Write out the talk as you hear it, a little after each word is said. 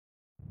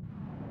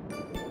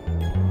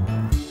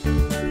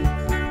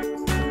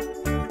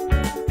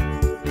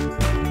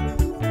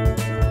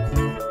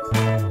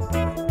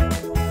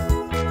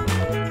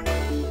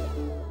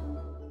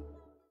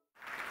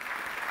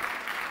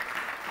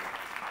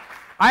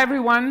Hi,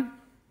 everyone.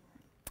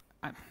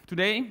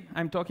 Today,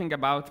 I'm talking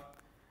about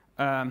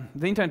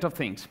the Internet of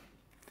Things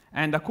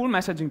and a cool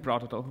messaging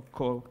protocol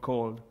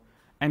called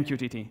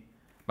MQTT.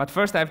 But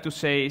first, I have to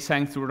say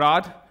thanks to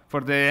Rod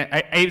for the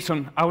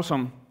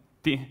awesome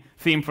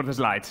theme for the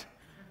slides.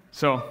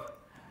 So,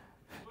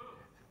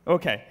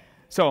 OK.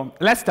 So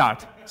let's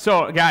start.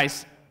 So,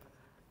 guys,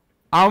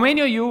 how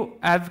many of you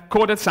have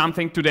coded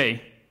something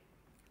today?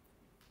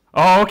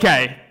 Oh,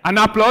 OK. An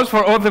applause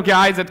for all the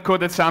guys that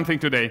coded something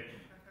today.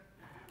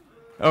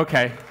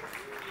 OK.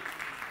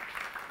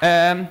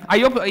 I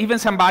hope even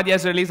somebody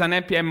has released an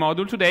npm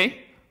module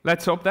today.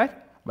 Let's hope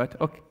that. But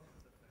OK.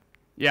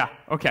 Yeah,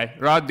 OK.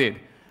 Rod did.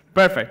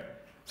 Perfect.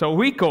 So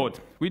we code.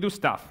 We do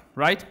stuff,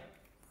 right?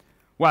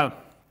 Well,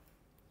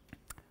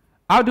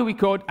 how do we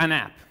code an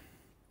app?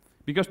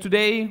 Because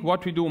today,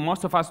 what we do,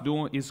 most of us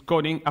do, is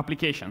coding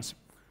applications,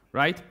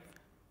 right?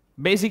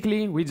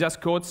 Basically, we just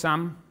code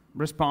some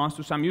response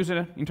to some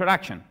user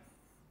interaction,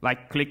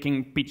 like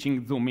clicking,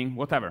 pitching, zooming,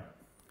 whatever.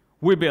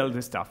 We build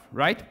this stuff,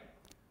 right?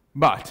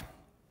 But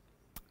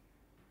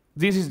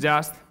this is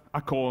just a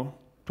call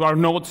to our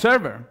Node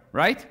server,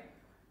 right?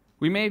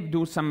 We may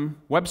do some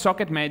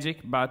WebSocket magic,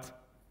 but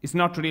it's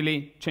not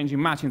really changing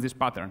much in this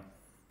pattern.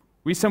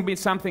 We submit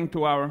something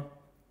to our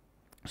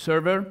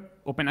server,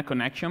 open a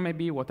connection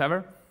maybe,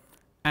 whatever,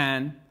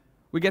 and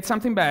we get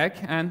something back,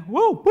 and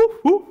whoo, whoo,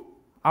 whoo,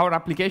 our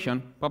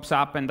application pops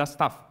up and does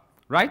stuff,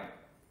 right?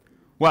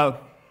 Well,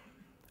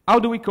 how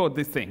do we code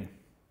this thing?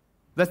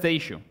 That's the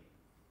issue.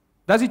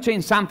 Does it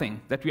change something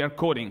that we are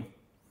coding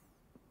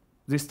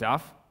this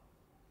stuff?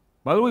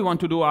 Well, we want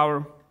to do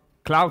our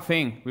cloud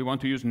thing. We want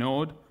to use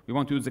Node. We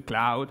want to use the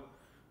cloud.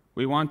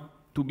 We want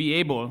to be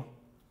able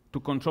to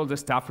control the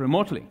stuff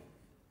remotely.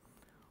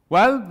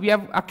 Well, we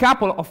have a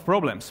couple of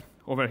problems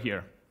over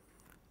here.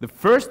 The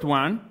first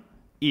one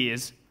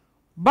is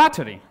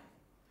battery.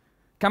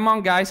 Come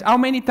on, guys. How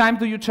many times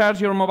do you charge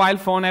your mobile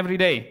phone every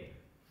day?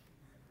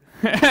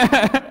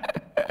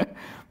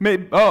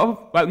 Maybe,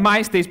 oh, well,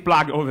 mine stays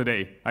plugged all the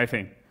day, I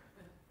think.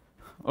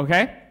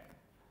 OK?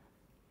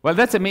 Well,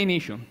 that's the main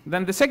issue.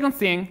 Then the second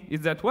thing is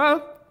that,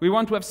 well, we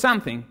want to have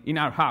something in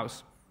our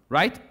house,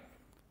 right?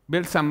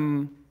 Build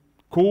some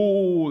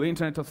cool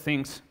Internet of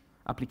Things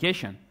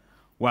application.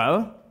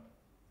 Well,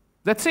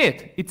 that's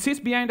it. It sits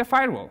behind a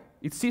firewall.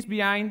 It sits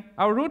behind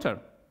our router.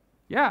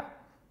 Yeah.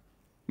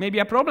 Maybe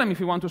a problem if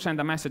you want to send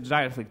a message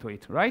directly to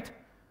it, right?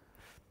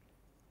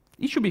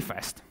 It should be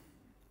fast.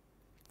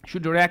 It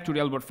should react to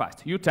real world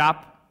fast. You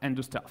tap and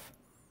do stuff.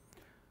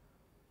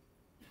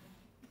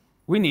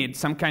 We need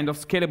some kind of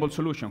scalable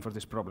solution for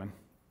this problem.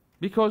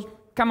 Because,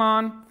 come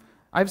on,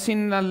 I've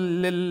seen the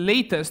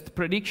latest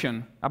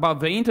prediction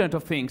about the Internet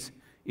of Things.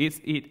 It's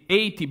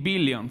 80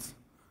 billion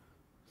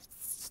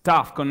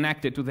stuff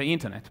connected to the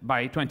internet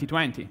by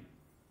 2020.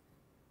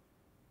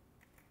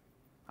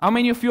 How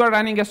many of you are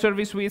running a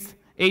service with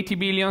 80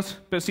 billion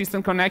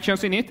persistent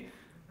connections in it?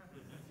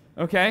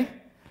 OK?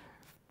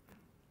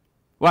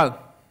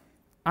 Well,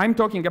 I'm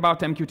talking about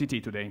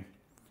MQTT today,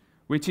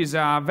 which is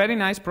a very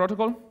nice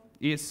protocol.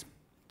 It's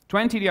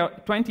 20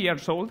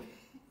 years old.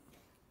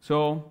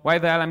 So why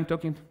the hell I'm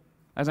talking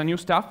as a new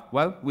stuff?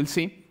 Well, we'll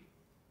see.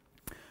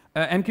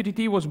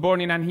 MQTT was born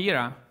in an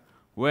era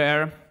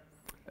where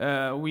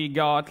we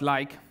got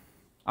like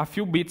a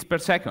few bits per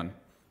second.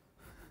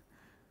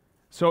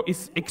 So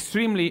it's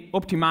extremely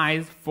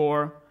optimized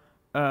for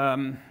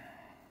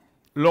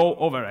low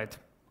overhead,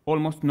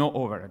 almost no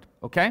overhead.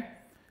 OK?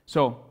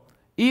 So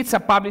it's a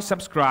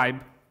publish-subscribe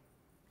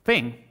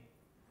thing.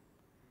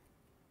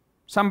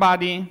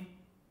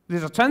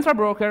 There's a central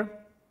broker,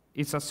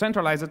 it's a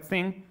centralized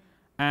thing,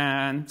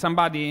 and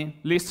somebody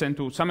listens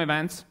to some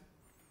events,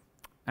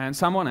 and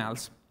someone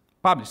else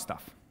publish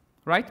stuff,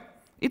 right?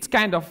 It's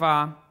kind of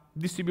a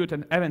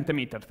distributed event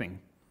emitter thing,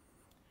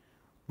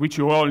 which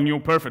you all knew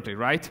perfectly,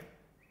 right?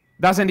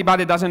 Does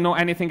anybody doesn't know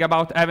anything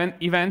about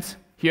events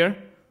here?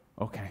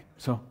 OK,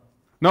 so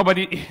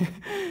nobody.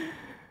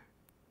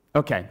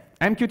 OK,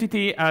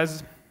 MQTT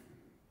as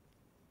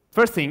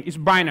first thing is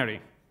binary.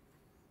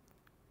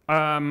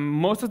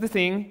 Most of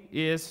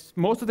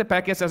the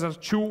packets has a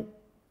 2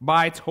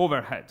 bytes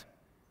overhead,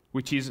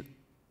 which is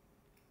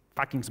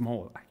fucking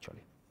small,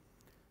 actually.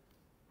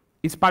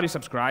 It's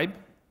publish-subscribe.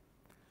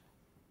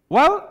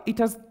 Well, it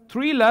has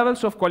 3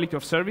 levels of quality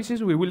of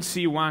services. We will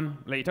see one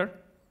later.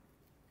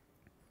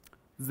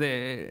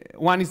 The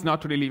one is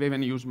not really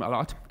even used a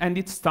lot, and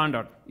it's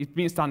standard. It's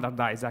been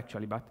standardized,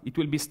 actually, but it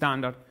will be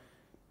standard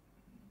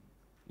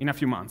in a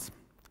few months.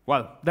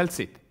 Well, that's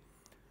it.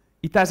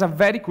 It has a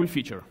very cool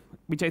feature,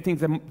 which I think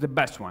the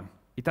best one.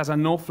 It has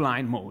an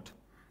offline mode,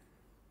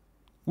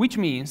 which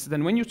means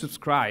that when you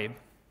subscribe,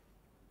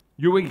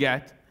 you will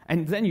get,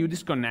 and then you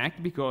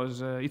disconnect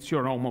because it's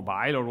your own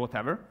mobile or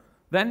whatever.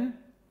 Then,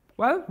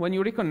 well, when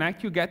you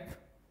reconnect, you get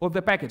all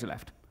the package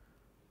left.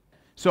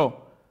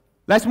 So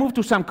let's move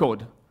to some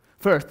code.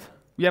 First,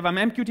 we have an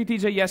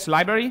MQTT.js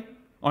library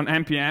on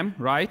npm,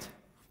 right?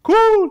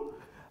 Cool!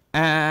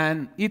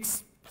 And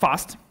it's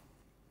fast.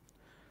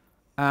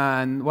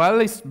 And,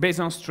 well, it's based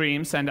on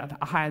streams, and at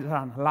a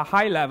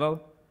high level,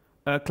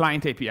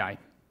 client API.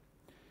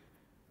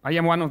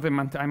 I'm one of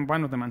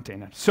the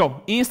maintainers.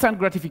 So instant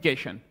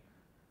gratification.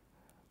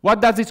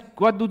 What does this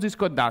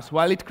code does?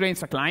 Well, it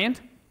creates a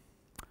client,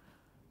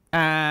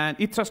 and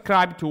it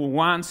subscribes to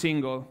one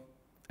single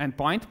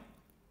endpoint,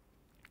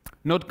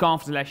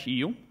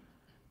 node.conf/eu,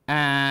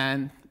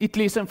 and it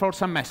listens for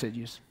some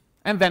messages,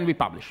 and then we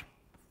publish.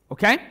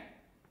 Okay?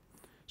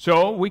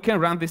 So we can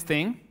run this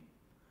thing,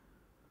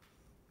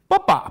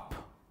 pop up.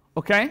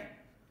 Okay?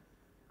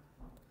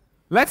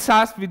 Let's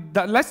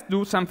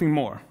do something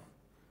more.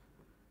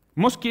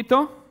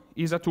 Mosquito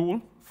is a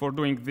tool for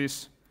doing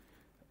this,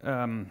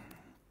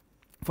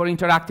 for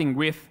interacting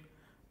with.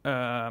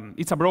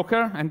 It's a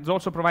broker, and it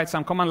also provides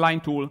some command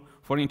line tool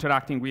for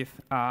interacting with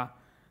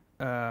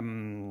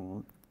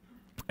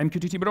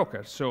MQTT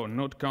broker. So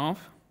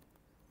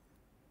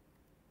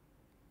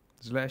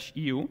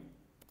node.conf/eu.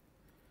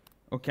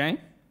 Okay.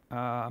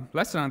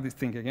 Let's run this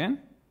thing again.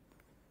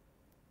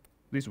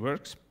 This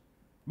works,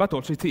 but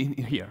also it's in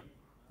here,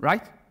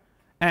 right?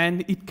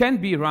 And it can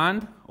be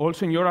run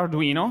also in your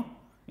Arduino,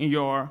 in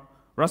your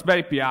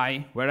Raspberry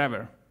Pi,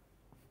 wherever.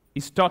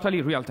 It's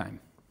totally real time.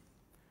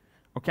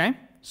 Okay?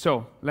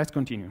 So let's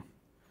continue.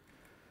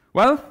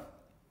 Well,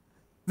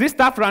 this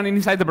stuff running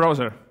inside the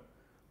browser.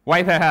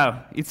 Why the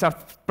hell? It's a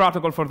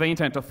protocol for the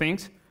Internet of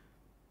Things.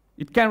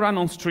 It can run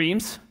on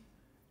streams.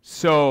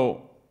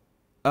 So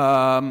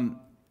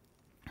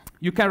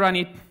you can run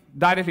it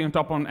directly on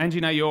top on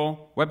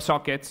Engine.io,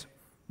 WebSockets,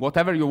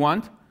 whatever you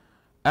want.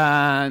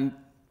 And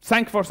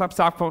thanks for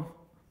Substack for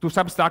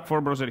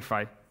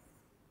Browserify.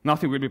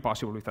 Nothing will be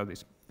possible without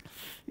this.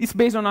 It's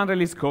based on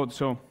unreleased code,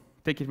 so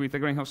take it with a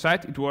grain of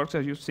salt. It works,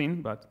 as you've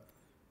seen, but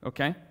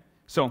OK.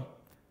 So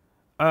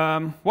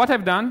what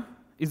I've done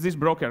is this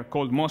broker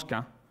called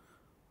Mosca,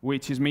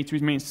 which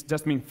means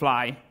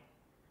fly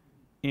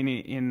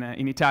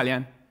in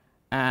Italian.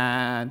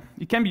 And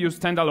it can be used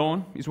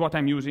standalone, is what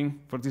I'm using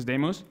for these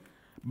demos.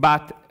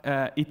 But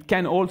it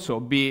can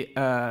also be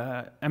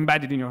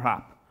embedded in your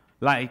app,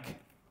 like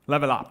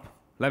Level Up,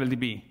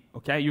 LevelDB.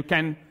 Okay? You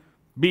can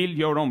build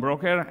your own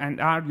broker and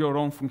add your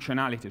own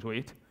functionality to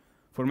it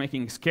for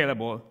making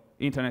scalable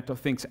Internet of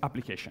Things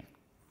application.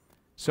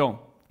 So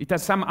it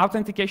has some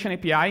authentication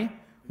API,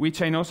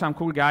 which I know some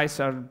cool guys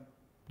are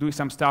doing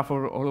some stuff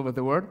all over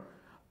the world.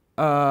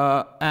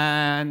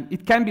 And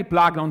it can be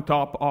plugged on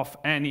top of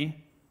any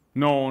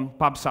known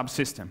pub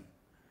subsystem.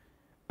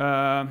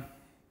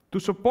 To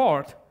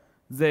support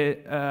the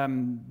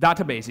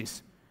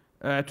databases,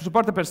 to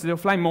support the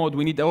offline mode,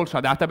 we need also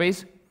a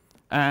database.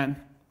 And,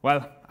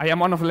 well, I am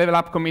one of the Level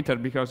Up committer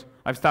because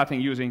I've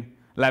started using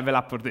Level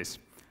Up for this.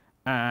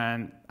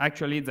 And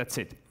actually, that's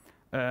it.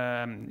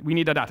 We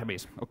need a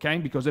database, OK?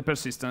 Because the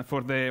persistent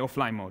for the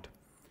offline mode.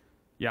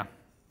 Yeah.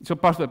 So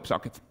part of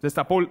WebSocket. There's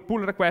a pull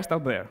request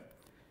out there.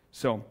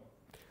 So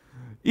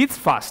it's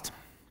fast.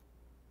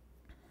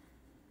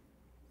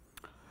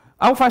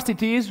 How fast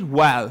it is?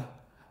 Well,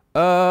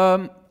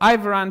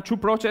 I've run two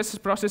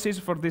processes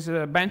for this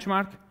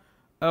benchmark.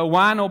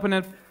 One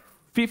opened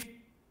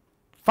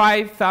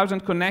 5,000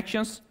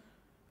 connections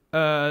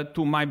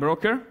to my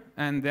broker,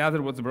 and the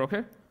other was the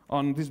broker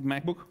on this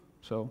MacBook.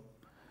 So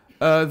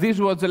this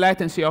was the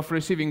latency of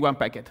receiving one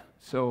packet.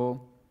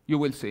 So you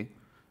will see.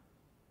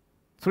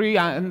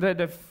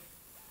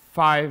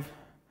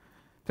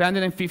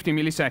 350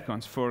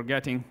 milliseconds for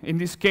getting, in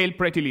this scale,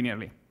 pretty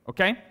linearly.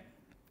 OK?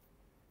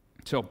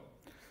 So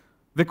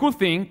the cool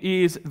thing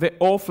is the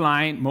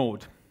offline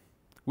mode,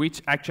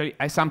 which actually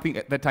is something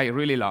that I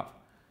really love.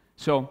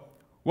 So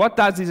what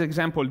does this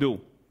example do?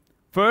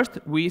 First,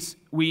 we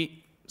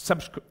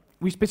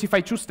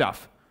specify two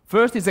stuff.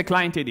 First is the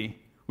client ID.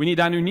 We need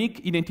a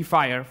unique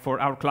identifier for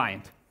our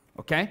client,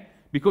 OK?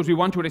 Because we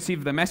want to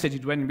receive the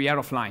message when we are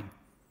offline.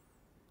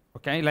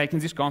 OK? Like in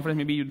this conference,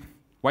 maybe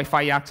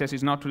Wi-Fi access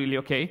is not really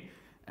OK,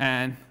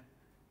 and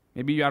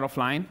maybe you are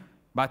offline,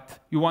 but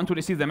you want to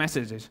receive the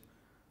messages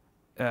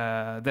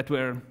that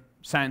were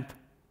sent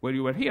where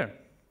you were here.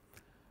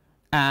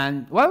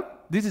 And, well,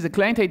 this is a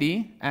client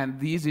ID, and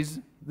this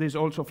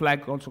also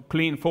flag also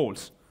clean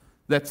false.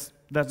 That's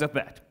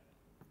that.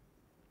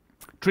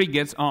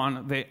 Triggers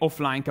on the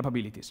offline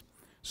capabilities.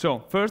 So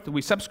first,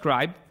 we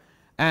subscribe,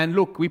 and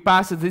look, we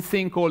pass this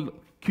thing called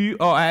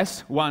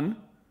QoS1.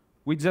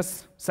 We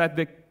just set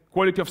the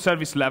quality of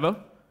service level.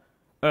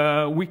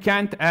 We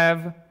can't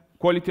have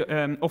quality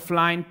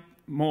offline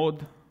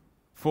mode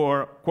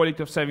for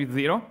quality of service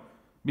 0,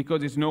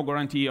 because there's no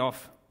guarantee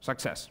of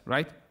success,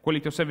 right?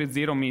 Quality of service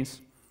 0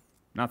 means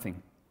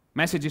nothing.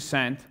 Message is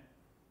sent.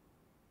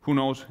 Who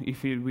knows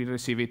if we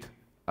receive it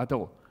at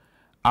all?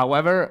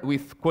 However,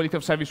 with quality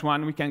of service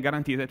 1, we can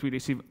guarantee that we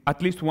receive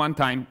at least one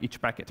time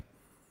each packet.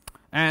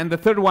 And the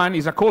third one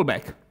is a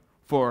callback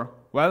for,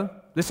 well,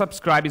 the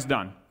subscribe is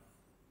done.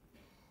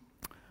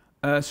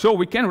 So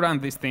we can run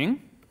this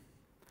thing.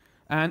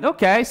 And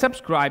OK,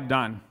 subscribe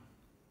done,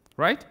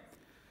 right?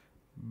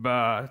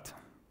 But,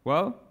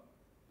 well,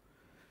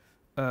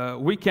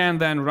 we can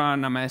then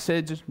run a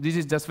message. This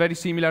is just very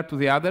similar to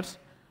the others.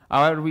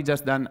 However, we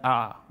just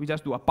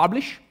do a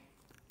publish.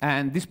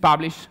 And this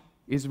publish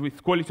is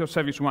with quality of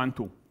service 1,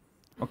 2.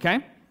 Okay?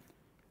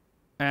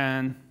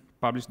 And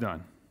publish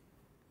done.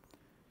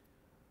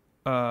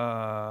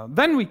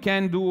 Then we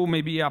can do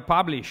maybe a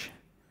publish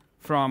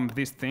from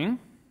this thing.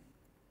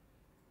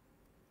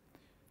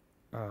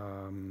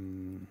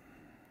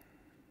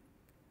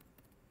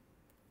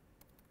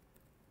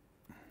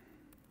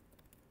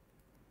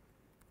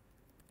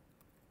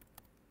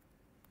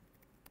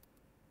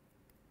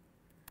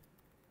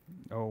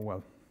 Oh,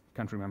 well,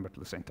 can't remember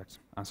the syntax.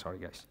 I'm sorry,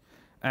 guys.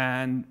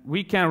 And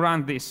we can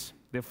run this,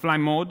 the fly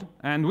mode,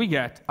 and we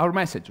get our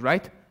message,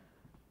 right?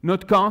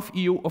 Node.conf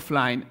EU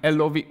offline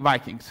LOV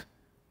Vikings.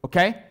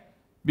 Okay?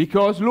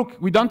 Because look,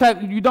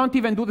 you don't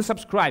even do the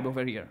subscribe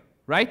over here,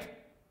 right?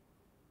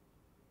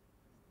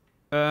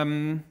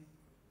 We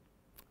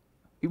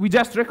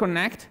just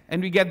reconnect,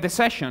 and we get the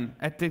session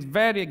at the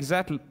very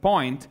exact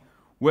point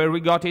where we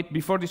got it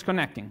before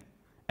disconnecting.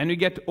 And we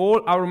get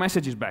all our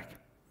messages back.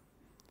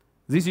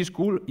 This is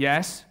cool,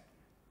 yes.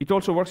 It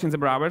also works in the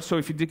browser, so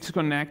if you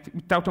disconnect,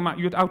 you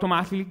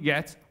automatically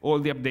get all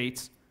the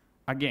updates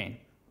again.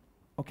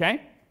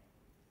 Okay?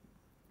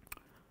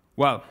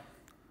 Well,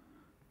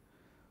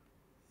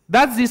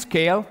 that's the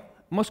scale.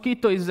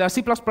 Mosquito is a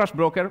C++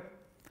 broker,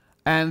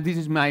 and this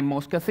is my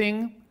Mosca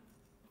thing.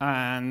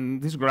 And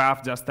this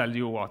graph just tells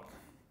you what.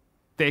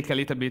 Take a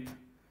little bit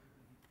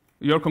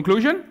your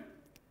conclusion.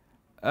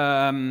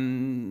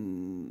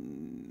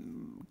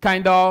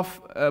 Kind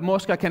of,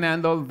 Mosca can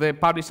handle the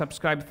publish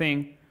subscribe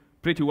thing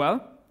pretty well,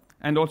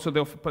 and also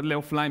the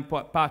offline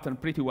pattern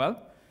pretty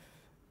well.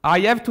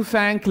 I have to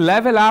thank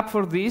Level Up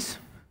for this,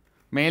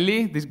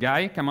 mainly this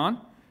guy, come on.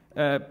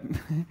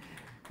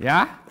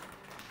 Yeah,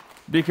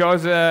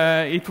 because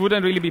it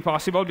wouldn't really be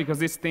possible because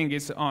this thing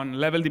is on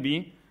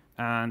LevelDB,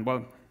 and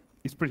well,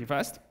 it's pretty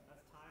fast.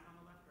 That's time on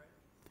the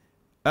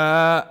left,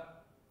 right?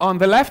 On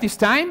the left is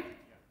time,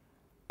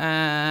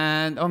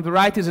 and on the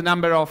right is a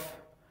number of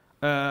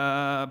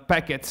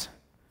packets.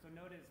 So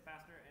Node is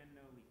faster and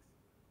no leaks.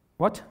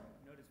 What?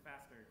 Node is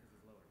faster because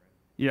it's lower,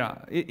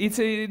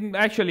 right? Yeah,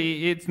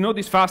 actually Node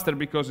is faster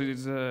because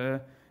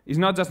it's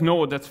not just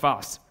Node that's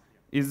fast.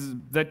 Is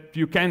that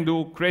you can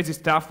do crazy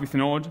stuff with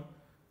Node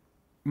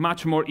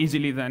much more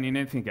easily than in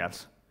anything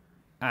else.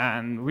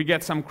 And we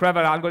get some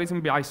clever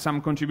algorithm by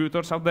some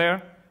contributors out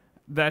there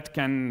that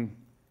can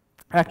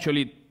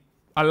actually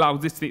allow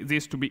this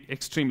to be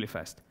extremely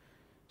fast.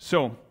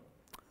 So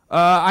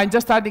I'm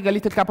just adding a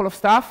little couple of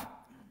stuff.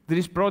 There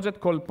is a project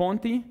called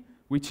Ponti,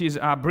 which is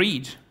a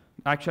bridge,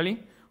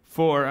 actually,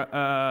 for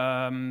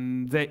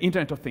the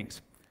Internet of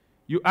Things.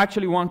 You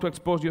actually want to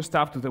expose your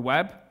stuff to the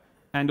web,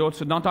 and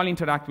also not only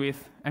interact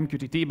with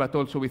MQTT, but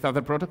also with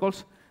other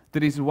protocols.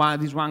 There is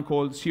this one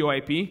called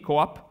COAP,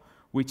 Co-op,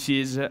 which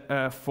is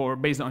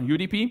based on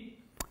UDP,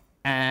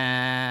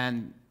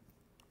 and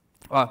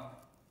well,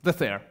 that's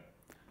there.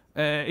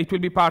 It will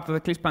be part of the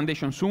Eclipse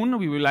Foundation soon.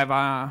 We will have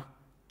a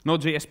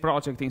Node.js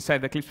project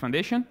inside the Eclipse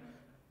Foundation.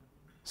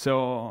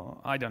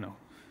 So I don't know.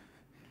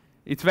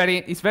 It's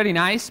very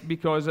nice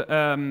because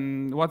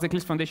what the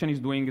Eclipse Foundation is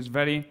doing is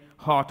very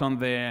hot on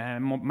the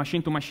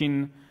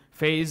machine-to-machine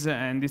phase,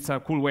 and it's a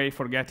cool way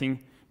for getting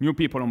new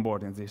people on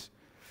board in this.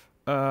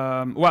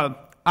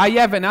 Well, I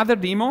have another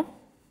demo,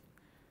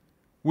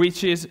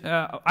 which is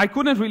I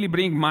couldn't really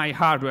bring my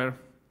hardware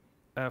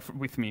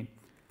with me.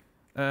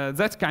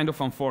 That's kind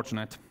of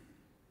unfortunate.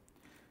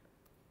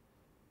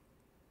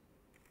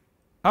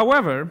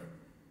 However,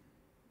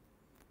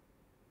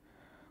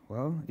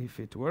 well, if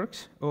it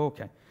works,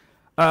 okay.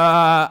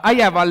 I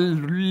have a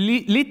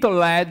little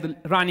LED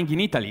running in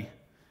Italy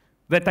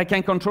that I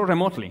can control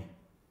remotely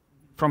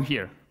from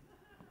here.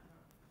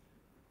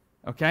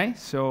 Okay,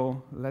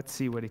 so let's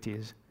see what it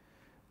is.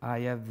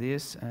 I have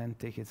this and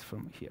take it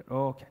from here.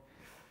 Okay.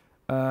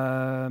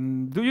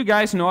 Do you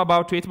guys know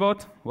about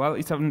Tweetbot? Well,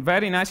 it's a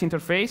very nice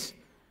interface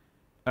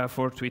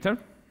for Twitter.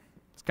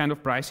 It's kind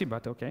of pricey,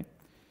 but okay.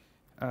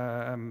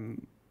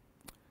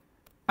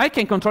 I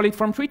can control it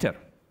from Twitter.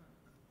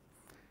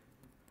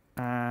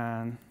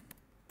 And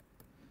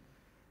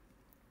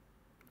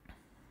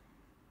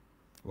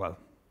well,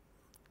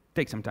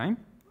 take some time.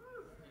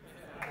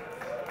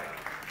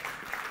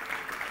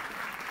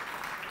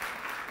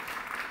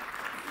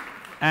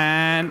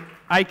 And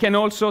I can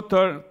also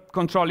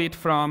control it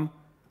from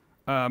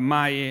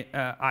my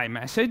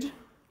iMessage.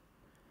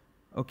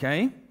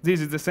 Okay, this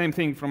is the same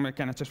thing from I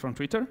can access from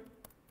Twitter.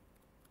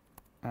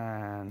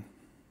 And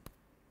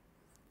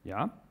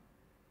yeah,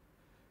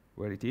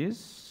 where it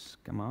is?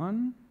 Come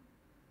on,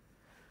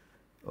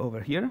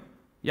 over here.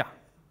 Yeah,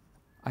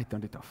 I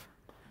turned it off.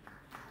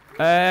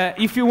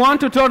 If you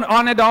want to turn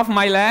on and off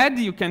my LED,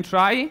 you can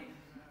try.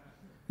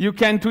 You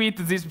can tweet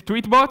this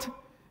Tweetbot.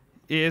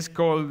 Is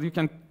called. You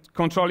can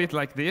control it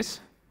like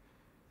this,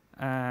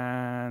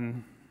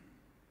 and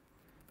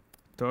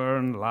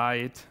turn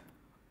light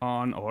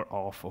on or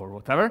off or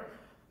whatever.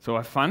 So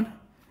have fun.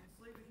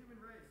 Enslave the human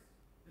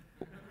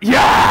race.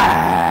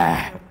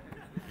 Yeah!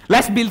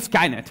 Let's build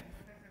Skynet.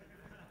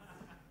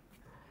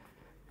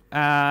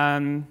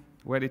 And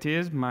where it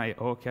is, my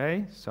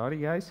okay. Sorry,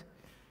 guys.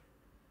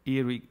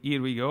 Here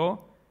we go.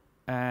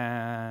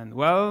 And,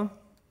 well,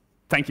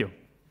 thank you.